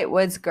 I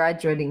was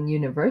graduating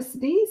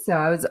university. So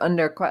I was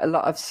under quite a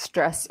lot of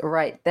stress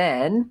right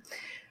then.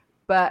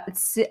 But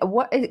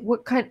what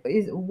kind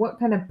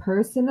of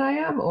person I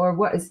am, or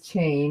what has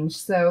changed?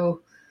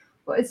 So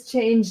what has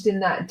changed in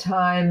that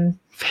time?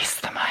 Face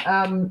the mic.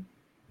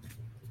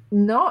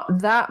 Not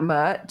that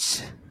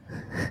much.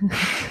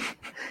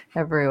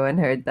 Everyone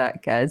heard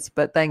that, guys,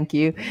 but thank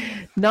you.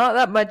 Not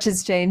that much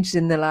has changed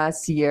in the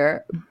last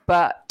year,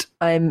 but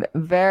I'm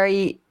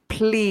very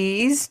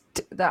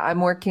pleased that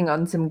I'm working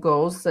on some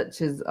goals, such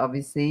as,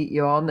 obviously,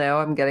 you all know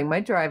I'm getting my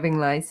driving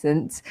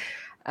license.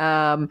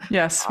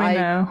 Yes, we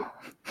know.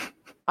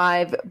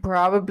 I've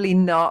probably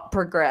not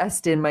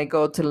progressed in my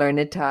goal to learn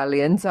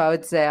Italian, so I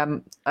would say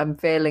I'm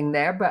failing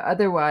there, but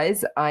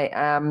otherwise I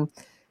am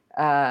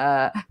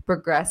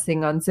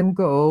progressing on some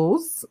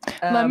goals.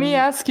 Let me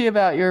ask you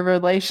about your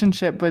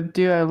relationship with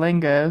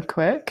Duolingo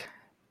quick.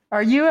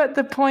 Are you at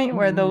the point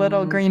where the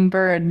little Mm, green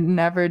bird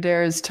never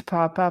dares to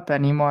pop up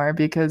anymore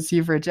because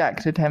you've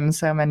rejected him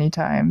so many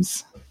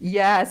times?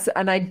 yes,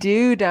 and I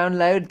do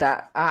download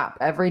that app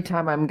every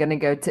time I'm gonna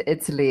go to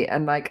Italy,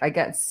 and like I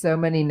get so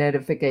many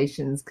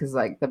notifications because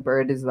like the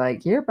bird is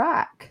like, "You're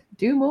back,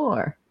 do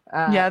more."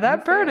 Yeah, You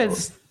that bird failed.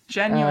 is Uh,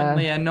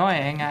 genuinely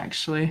annoying,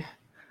 actually.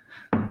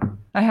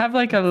 I have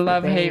like a it's the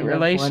love-hate bane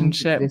of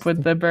one's relationship with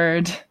existence. the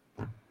bird.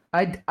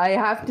 I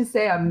have to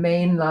say I'm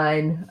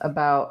mainline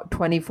about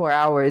 24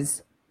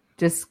 hours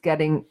just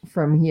getting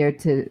from here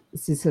to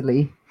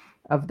Sicily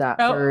of that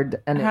Oh,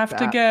 bird I and its have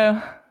to app.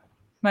 go.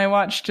 My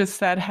watch just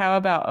said, "How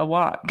about a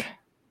walk?"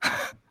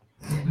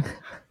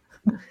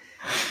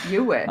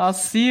 You I'll wish.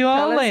 see you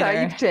Tell all us how later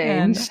you've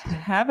and changed.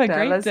 have a Tell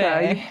great us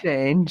how day. you've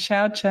changed.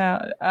 Ciao,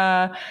 ciao.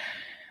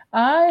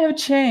 I have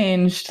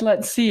changed.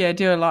 Let's see. I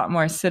do a lot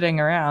more sitting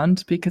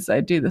around because I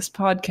do this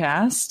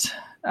podcast.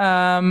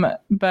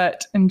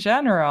 But in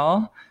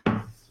general,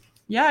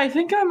 yeah, I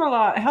think I'm a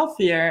lot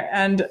healthier.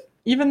 And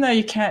even though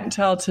you can't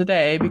tell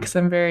today because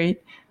I'm very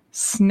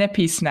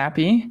snippy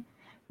snappy,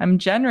 I'm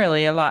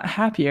generally a lot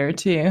happier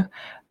too.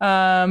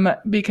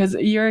 Because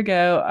a year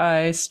ago,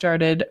 I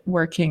started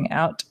working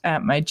out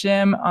at my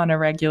gym on a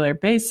regular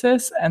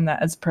basis, and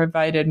that has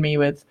provided me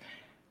with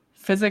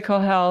physical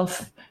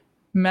health,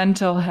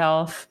 mental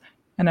health,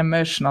 and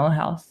emotional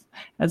health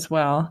as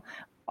well.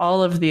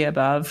 All of the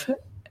above.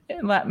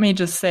 Let me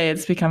just say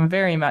it's become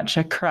very much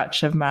a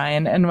crutch of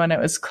mine. And when it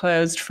was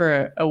closed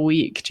for a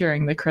week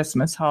during the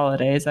Christmas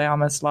holidays, I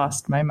almost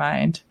lost my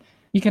mind.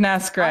 You can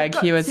ask I've Greg,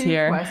 he got was two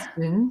here.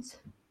 questions.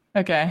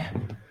 Okay.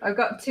 I've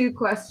got two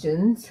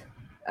questions.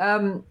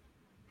 Um,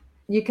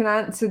 you can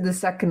answer the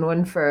second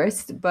one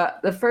first, but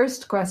the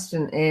first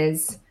question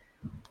is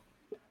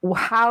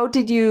how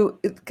did you,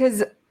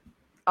 because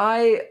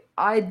I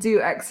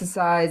do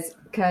exercise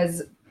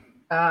because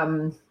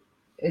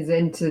is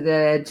into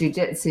the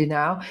jujitsu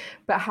now.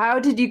 But how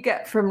did you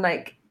get from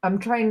like I'm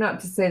trying not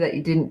to say that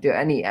you didn't do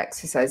any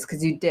exercise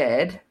because you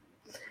did,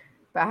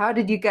 but how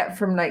did you get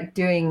from like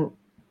doing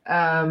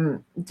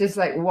just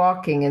like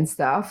walking and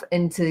stuff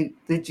into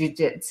the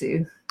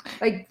jujitsu?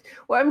 Like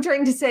what I'm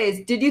trying to say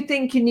is did you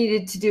think you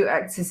needed to do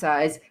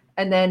exercise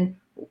and then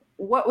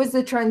what was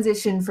the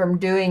transition from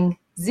doing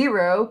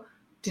zero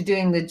to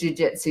doing the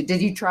jujitsu?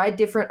 Did you try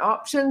different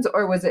options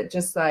or was it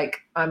just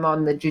like I'm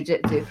on the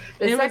jujitsu?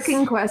 The It was,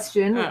 second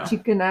question, which oh, you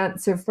can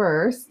answer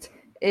first,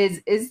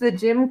 is the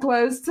gym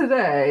closed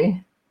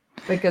today?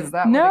 Because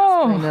that would no,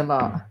 explain a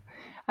lot.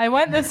 I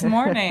went this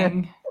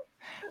morning,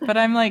 but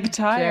I'm like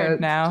tired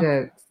Jokes, now.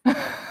 jokes,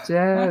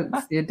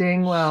 jokes. You're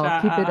doing well.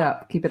 Shut Keep it up.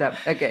 up. Keep it up.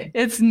 Okay.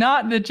 It's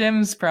not the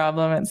gym's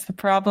problem. It's the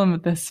problem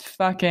with this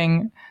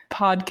fucking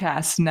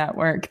podcast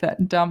network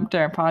that dumped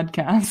our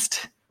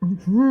podcast.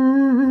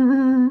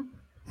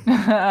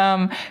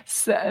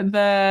 So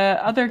the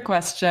other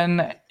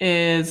question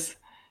is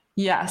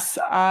yes,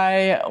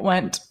 I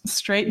went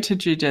straight to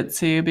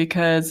jujitsu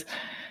because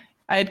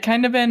I had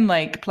kind of been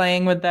like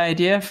playing with the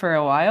idea for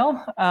a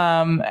while,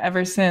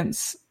 ever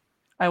since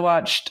I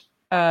watched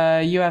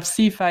a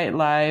UFC fight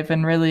live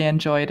and really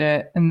enjoyed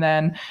it. And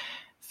then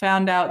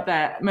found out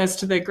that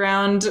most of the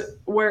ground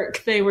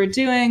work they were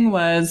doing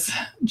was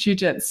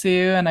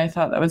jujitsu, and I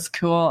thought that was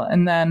cool.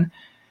 And then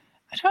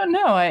I don't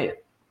know, I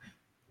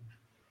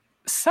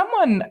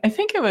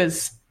think it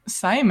was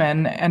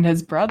Simon and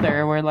his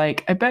brother were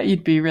like, I bet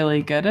you'd be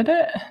really good at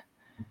it.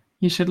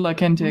 You should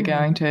look into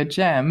going to a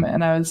gym.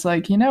 And I was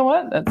like, you know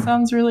what? That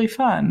sounds really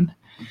fun.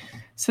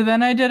 So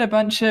then I did a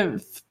bunch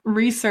of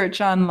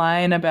research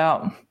online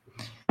about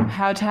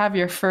how to have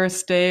your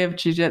first day of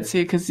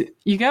jiu-jitsu because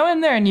you go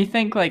in there and you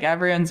think like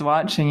everyone's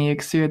watching you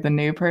because you're the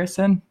new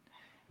person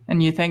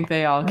and you think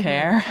they all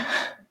care.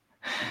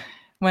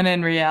 When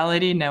in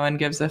reality, no one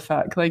gives a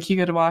fuck. Like you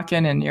could walk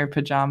in your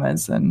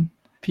pajamas and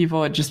people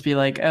would just be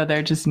like, oh,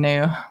 they're just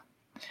new.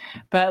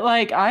 But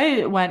like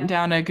I went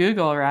down a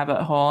Google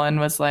rabbit hole and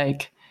was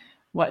like,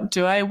 what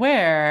do I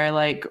wear?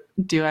 Like,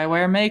 do I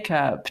wear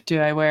makeup? Do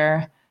I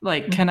wear,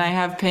 like, can I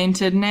have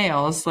painted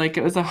nails? Like,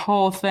 it was a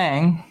whole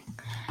thing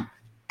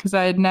because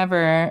I had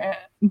never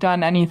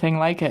done anything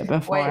like it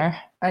before.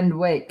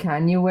 Wait,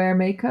 can you wear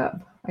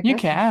makeup? I You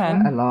guess you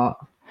sweat a can,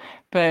 lot.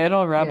 but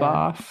it'll rub Yeah.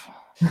 off.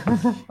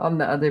 On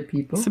the other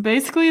people. So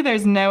basically,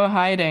 there's no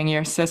hiding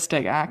your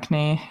cystic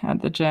acne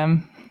at the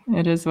gym.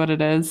 It is what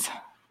it is.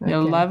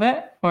 You'll Okay. love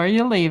it or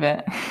you leave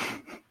it.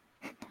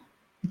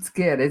 It's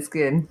good. It's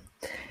good.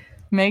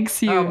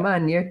 Makes Oh you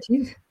man,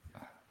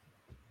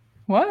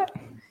 what?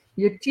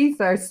 your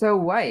teeth are so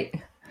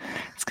white.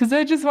 It's because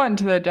I just went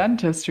to the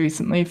dentist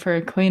recently for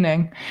a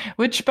cleaning,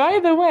 which, by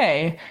the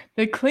way,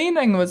 the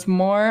cleaning was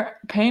more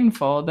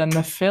painful than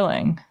the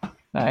filling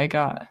that I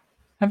got.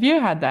 Have you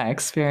had that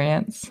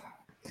experience?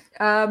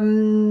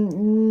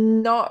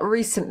 Not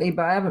recently,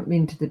 but I haven't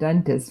been to the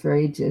dentist for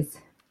ages.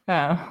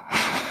 Oh.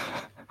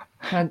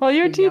 Hence Well,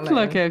 your the teeth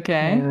look yellow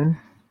okay. tone.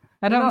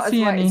 I They're don't not as see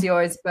white as any.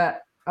 yours,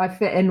 but I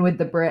fit in with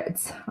the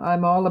Brits.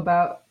 I'm all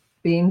about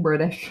being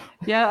British.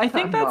 Yeah, I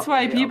think I'm that's not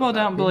why really all people about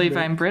don't being believe British.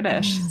 I'm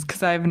British. It's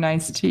because I have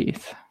nice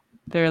teeth.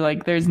 They're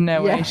like, there's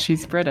no way Yeah.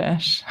 she's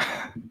British.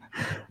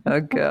 Oh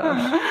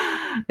gosh.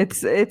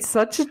 It's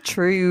such a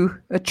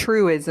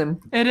truism.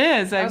 It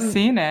is. I've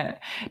seen it.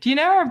 Do you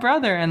know our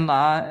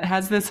brother-in-law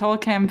has this whole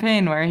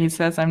campaign where he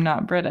says I'm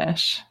not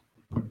British?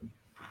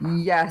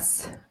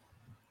 Yes.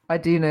 I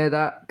do know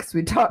that because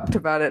we talked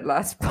about it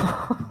last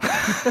part.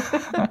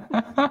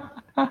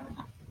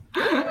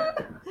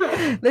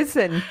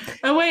 Listen.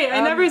 Oh, wait, I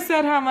never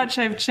said how much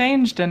I've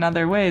changed in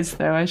other ways,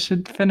 though. I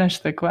should finish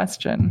the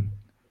question.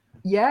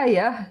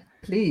 Yeah,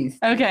 please.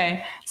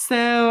 Okay,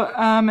 so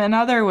in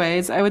other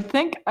ways, I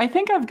think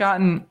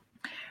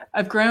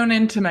I've grown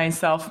into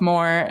myself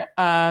more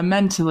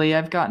mentally.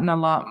 I've gotten a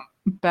lot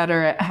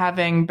better at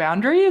having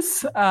boundaries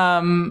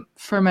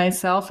for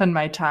myself and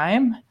my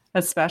time,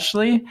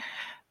 especially.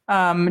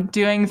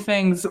 Doing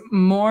things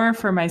more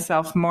for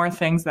myself, more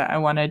things that I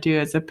want to do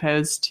as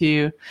opposed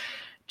to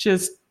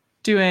just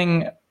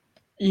doing,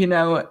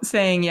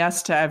 saying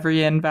yes to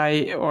every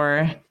invite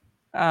or,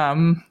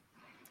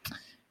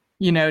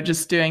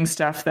 just doing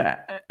stuff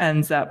that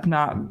ends up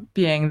not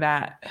being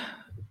that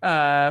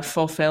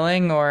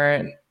fulfilling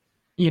or,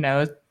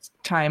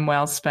 time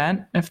well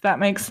spent, if that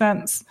makes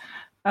sense.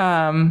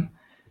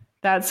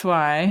 That's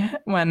why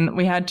when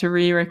we had to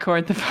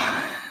re-record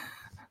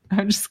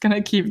I'm just going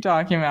to keep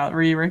talking about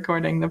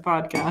re-recording the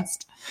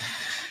podcast.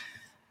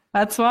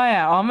 That's why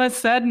I almost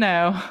said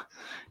no.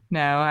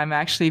 No, I'm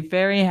actually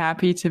very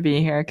happy to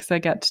be here because I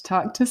get to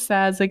talk to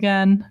Saz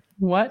again.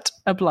 What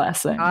a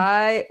blessing.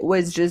 I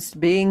was just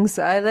being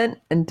silent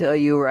until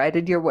you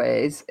righted your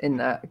ways in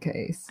that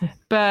case.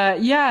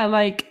 But yeah,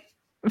 like,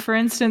 for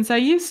instance, I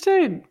used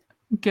to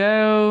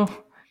go,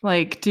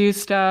 like, do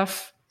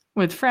stuff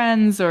with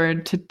friends or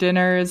to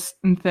dinners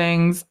and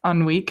things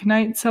on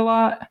weeknights a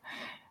lot.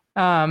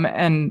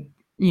 And,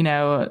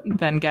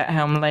 then get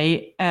home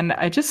late. And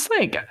I just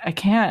I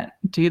can't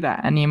do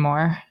that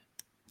anymore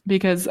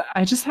because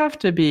I just have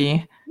to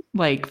be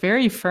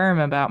very firm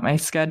about my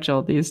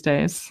schedule these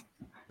days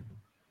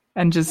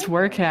and just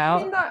work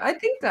out. I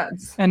think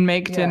that's... And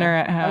make dinner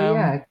at home. Oh,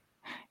 yeah.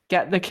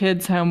 Get the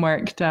kids'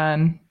 homework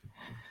done.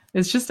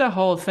 It's just a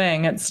whole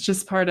thing. It's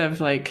just part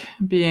of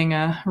being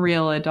a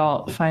real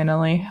adult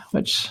finally,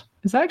 which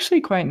is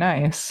actually quite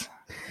nice.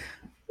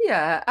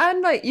 Yeah,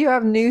 and you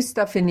have new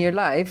stuff in your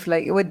life,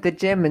 like with the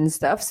gym and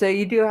stuff. So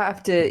you do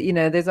have to,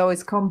 there's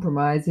always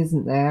compromise,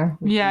 isn't there?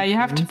 Yeah, you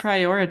have to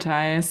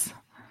prioritize.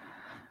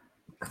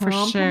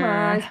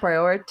 Compromise,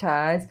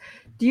 prioritize.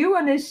 Do you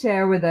want to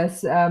share with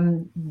us,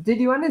 did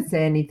you want to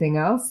say anything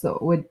else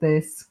with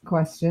this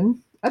question?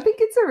 I think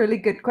it's a really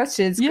good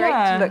question. It's great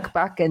to look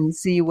back and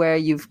see where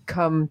you've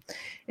come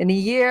in a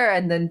year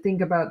and then think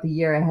about the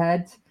year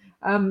ahead.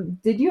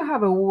 Did you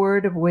have a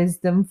word of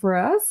wisdom for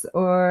us,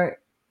 or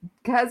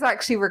has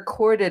actually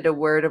recorded a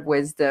word of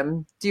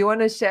wisdom? Do you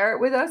want to share it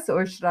with us,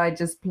 or should I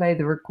just play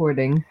the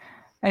recording?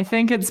 I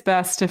think it's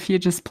best if you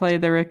just play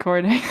the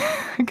recording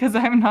because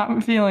I'm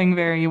not feeling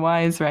very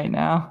wise right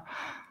now.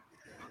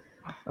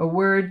 A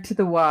word to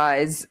the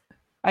wise.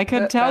 I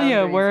could tell you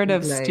a word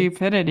of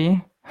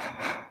stupidity.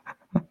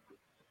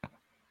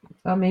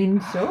 I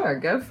mean, sure,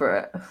 go for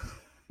it.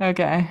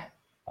 Okay.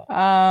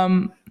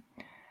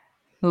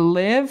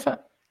 Live,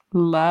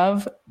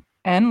 love,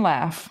 and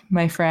laugh,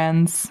 my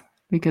friends,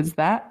 because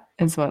that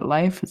is what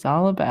life is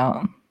all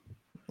about.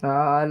 Oh,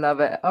 I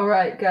love it. All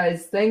right,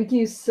 guys, thank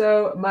you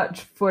so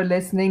much for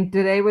listening.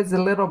 Today was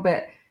a little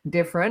bit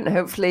different,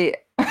 hopefully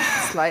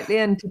slightly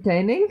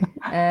entertaining.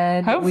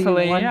 And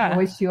hopefully, we want to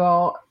wish you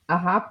all a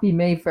happy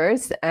May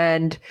 1st.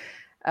 And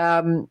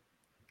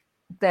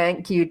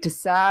thank you to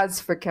Saz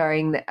for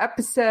carrying the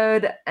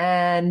episode.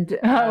 And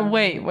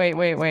wait.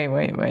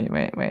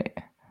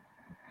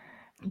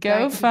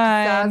 Go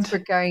find Saz for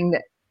carrying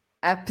the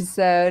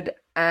episode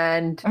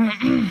and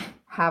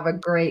have a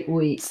great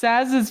week.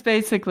 Saz is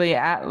basically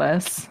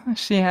Atlas.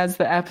 She has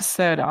the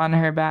episode on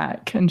her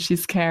back and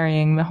she's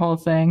carrying the whole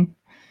thing.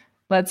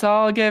 Let's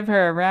all give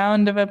her a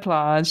round of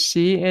applause.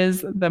 She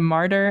is the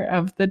martyr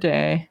of the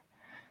day.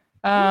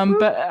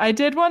 But I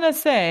did want to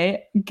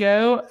say,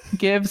 go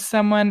give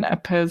someone a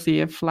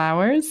posy of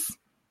flowers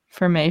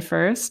for May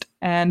 1st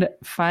and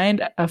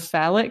find a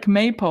phallic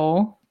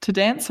maypole to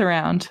dance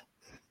around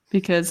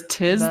because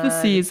 'tis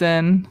the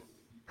season.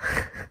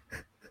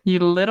 You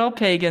little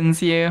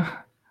pagans, you.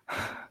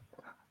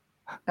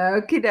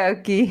 Okie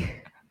dokie.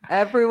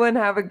 Everyone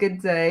have a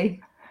good day.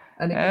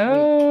 And a good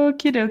week.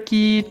 Okie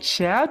dokie.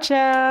 Ciao,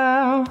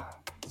 ciao.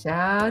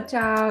 Ciao,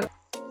 ciao.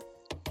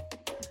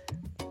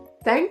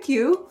 Thank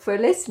you for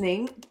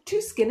listening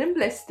to Skin and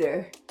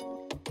Blister.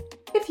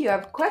 If you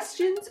have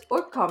questions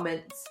or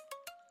comments,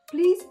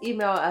 please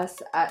email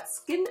us at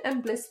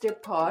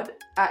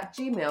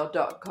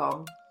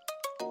skinandblisterpod@gmail.com.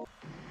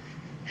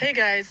 Hey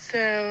guys,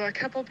 so a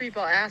couple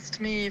people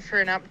asked me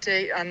for an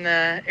update on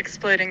the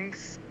Exploding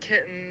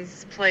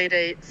Kittens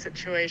playdate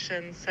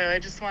situation, so I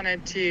just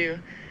wanted to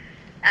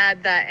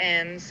add that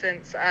in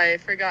since I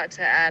forgot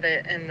to add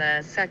it in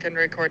the second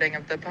recording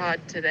of the pod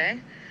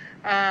today.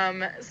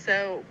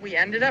 So we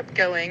ended up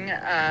going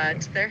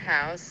to their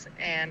house,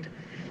 and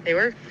they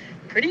were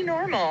pretty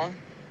normal.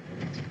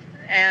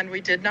 and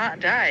we did not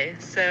die.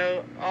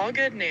 So all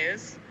good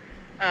news.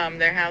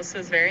 Their house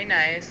was very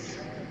nice.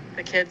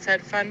 The kids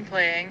had fun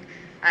playing.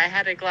 I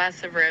had a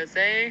glass of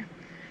rosé,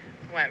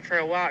 went for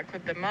a walk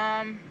with the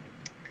mom.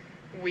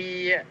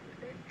 We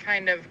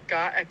kind of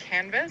got a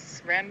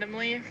canvas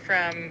randomly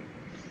from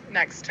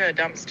next to a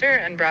dumpster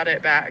and brought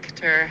it back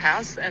to her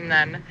house. And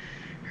then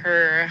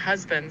her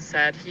husband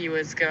said he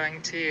was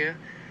going to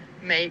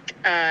make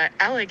a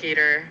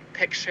alligator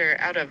picture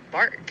out of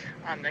bark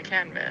on the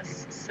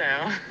canvas.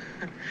 So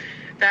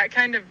that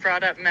kind of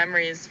brought up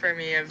memories for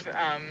me of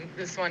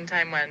this one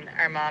time when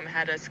our mom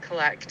had us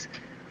collect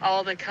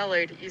all the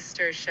colored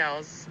Easter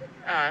shells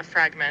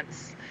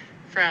fragments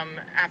from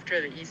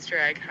after the Easter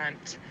egg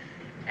hunt.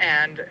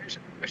 And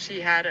she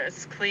had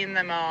us clean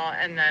them all,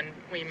 and then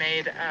we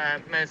made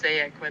a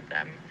mosaic with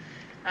them.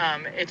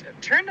 It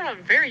turned out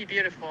very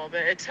beautiful,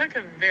 but it took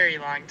a very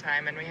long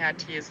time, and we had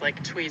to use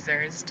like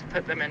tweezers to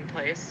put them in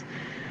place.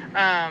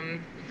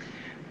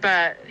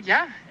 But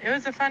yeah, it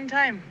was a fun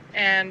time.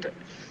 And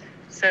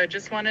so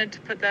just wanted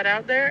to put that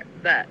out there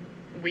that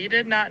we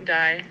did not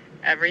die.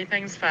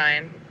 Everything's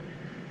fine.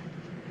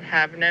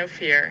 Have no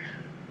fear.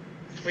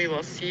 We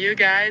will see you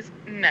guys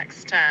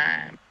next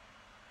time.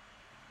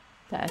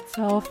 That's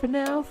all for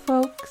now,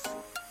 folks.